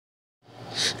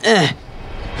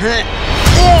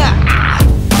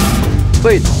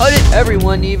Wait, how did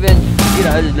everyone even get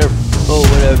out of there? Oh,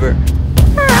 whatever.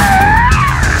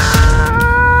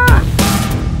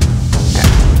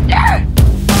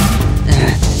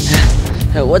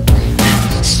 What?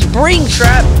 Spring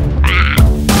trap?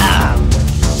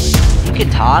 You can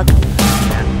talk?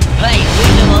 Hey,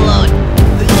 leave him alone.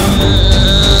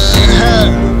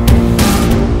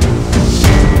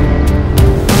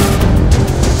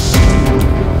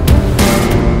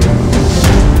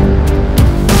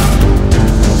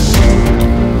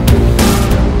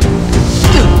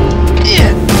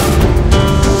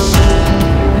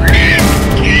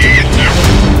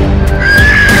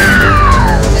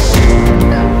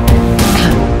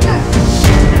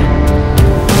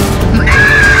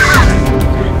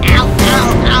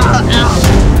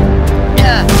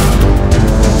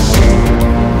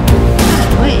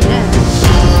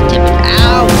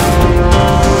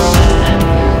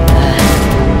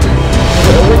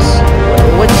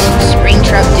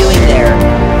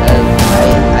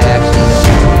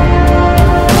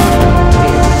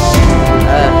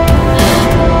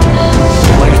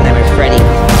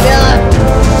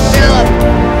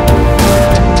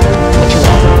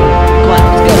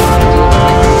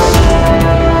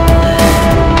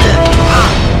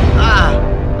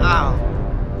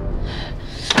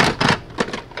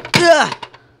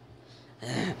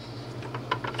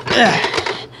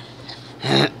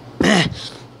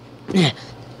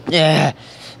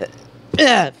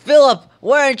 Philip,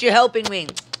 why aren't you helping me?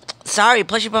 Sorry,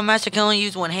 PlushiePuppetMaster can only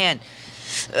use one hand.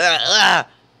 What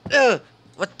the?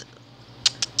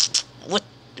 What?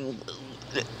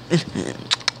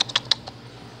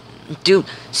 Dude,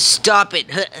 stop it.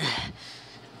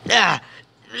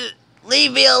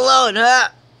 Leave me alone, huh?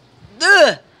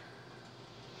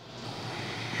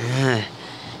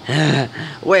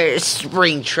 Where's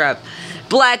Springtrap?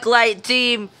 Blacklight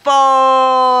team,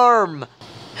 form!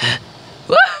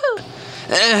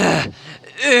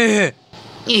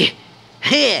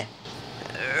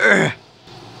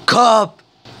 Cup!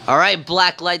 Alright,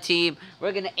 Blacklight team,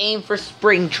 we're gonna aim for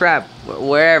Springtrap,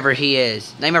 wherever he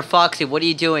is. Nightmare Foxy, what are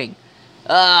you doing?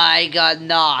 I got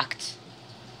knocked.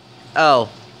 Oh,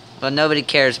 well, nobody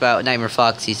cares about Nightmare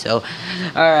Foxy, so...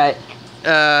 Alright,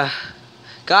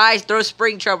 guys, throw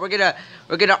Springtrap, we're gonna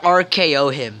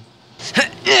RKO him.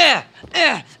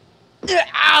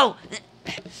 Ow!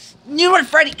 You and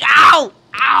Freddy! Ow!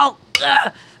 Ow!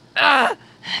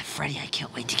 Freddy, I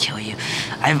can't wait to kill you.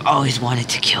 I've always wanted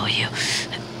to kill you.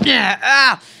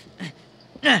 Ow!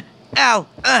 Ow!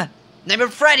 Name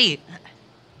of Freddy!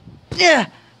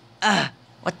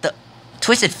 What the?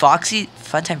 Twisted Foxy?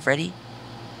 Funtime Freddy?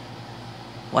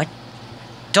 What?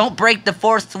 Don't break the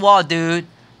fourth wall, dude.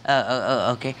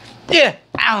 Okay.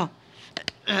 Ow!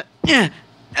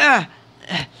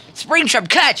 Springtrap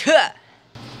catch!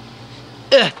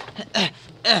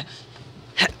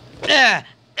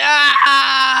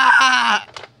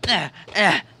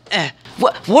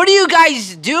 What are you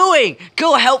guys doing?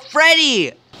 Go help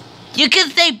Freddy! You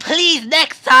can say please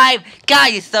next time!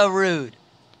 God, you're so rude.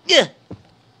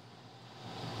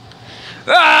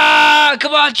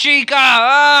 Come on,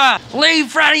 Chica!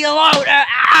 Leave Freddy alone!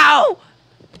 Ow!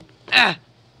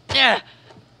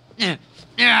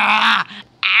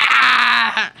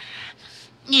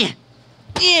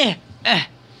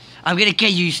 I'm gonna kill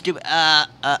you, stupid.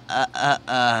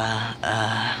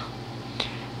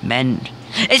 Men.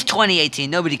 It's 2018.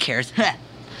 Nobody cares.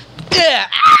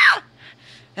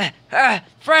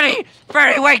 Freddy!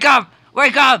 Freddy, wake up!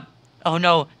 Wake up! Oh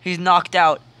no, he's knocked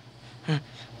out.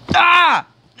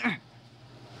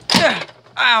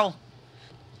 Ow!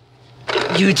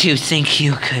 You two think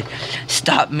you could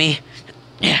stop me?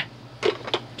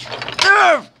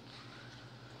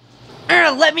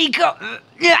 Let me go!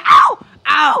 Ow!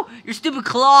 Ow! Your stupid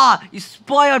claw! You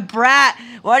spoiled brat!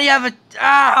 Why do you have a...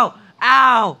 Ow!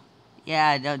 Ow!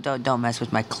 Yeah, don't mess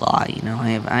with my claw. You know,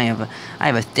 I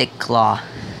have a thick claw.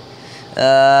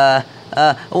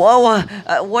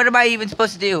 What am I even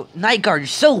supposed to do? Night Guard, you're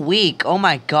so weak. Oh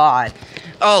my god.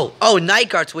 Oh, Night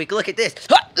Guard's weak. Look at this.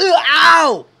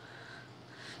 Ow!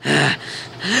 Hey!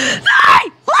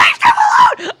 Leave them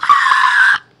alone!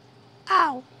 Ah!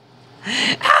 Ow!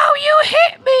 Ow, you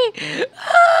hit me!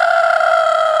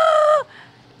 Ah!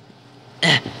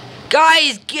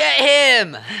 Guys, get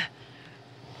him!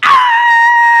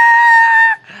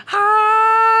 Ah!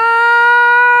 Ah!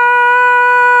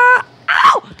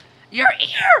 Ow! Your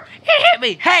ear! It hit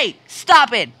me! Hey,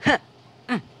 stop it!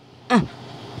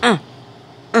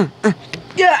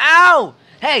 Yeah, ow!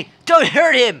 Hey, don't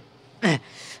hurt him!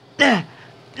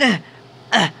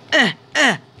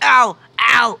 Ow! Ow!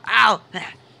 Ow!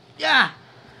 Yeah!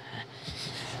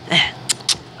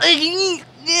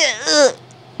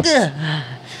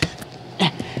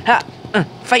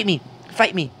 Fight me.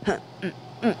 Fight me.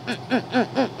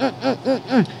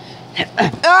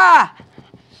 Ah!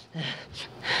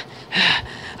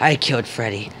 I killed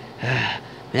Freddy.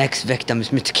 Next victim is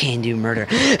Mr. Can-Do Murder.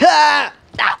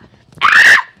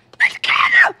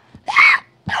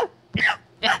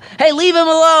 Hey, leave him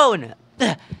alone!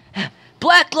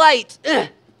 Black light!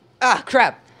 Ah,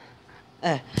 crap.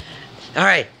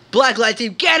 Alright, black light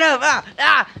team, get him!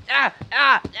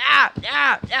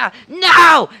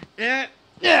 No!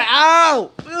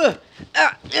 Ow!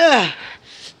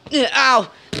 Ow!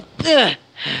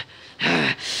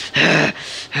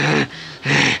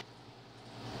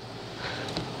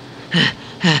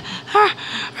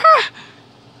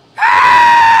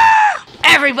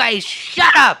 Everybody,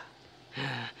 shut up!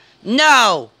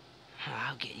 No!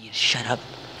 I'll get you to shut up.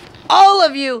 All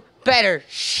of you better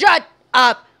shut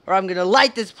up, or I'm gonna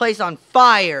light this place on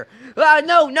fire.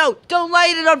 No, don't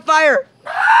light it on fire.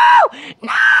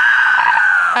 No!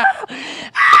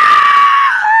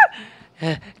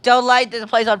 Don't light this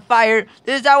place on fire.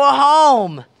 This is our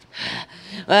home.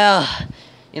 Well,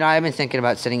 I've been thinking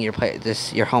about setting your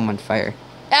home on fire.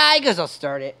 I guess I'll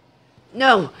start it.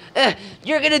 No,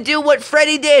 you're gonna do what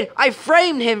Freddy did. I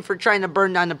framed him for trying to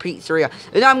burn down the pizzeria,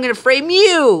 and I'm gonna frame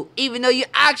you, even though you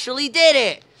actually did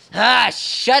it.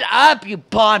 Shut up, you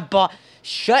bonbon.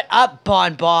 Shut up,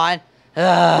 bonbon.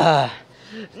 No!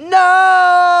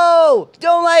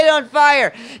 Don't light it on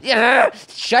fire.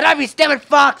 Shut up, you stupid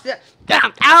fox.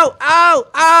 Ow, ow, ow,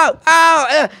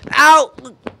 ow, ow.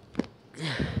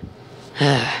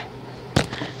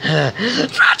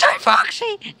 Fragile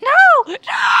Foxy! No!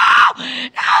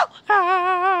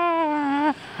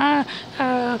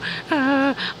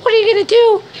 What are you gonna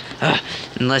do?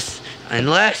 Unless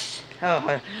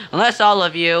all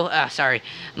of you, unless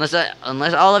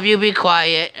all of you be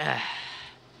quiet,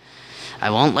 I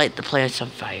won't light the place on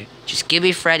fire. Just give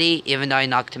me Freddy, even though I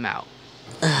knocked him out.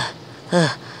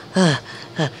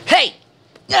 Hey!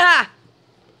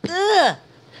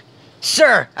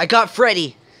 Sir, I got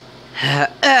Freddy.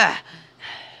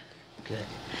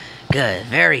 Good,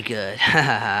 very good.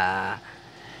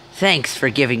 Thanks for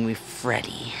giving me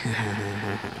Freddy.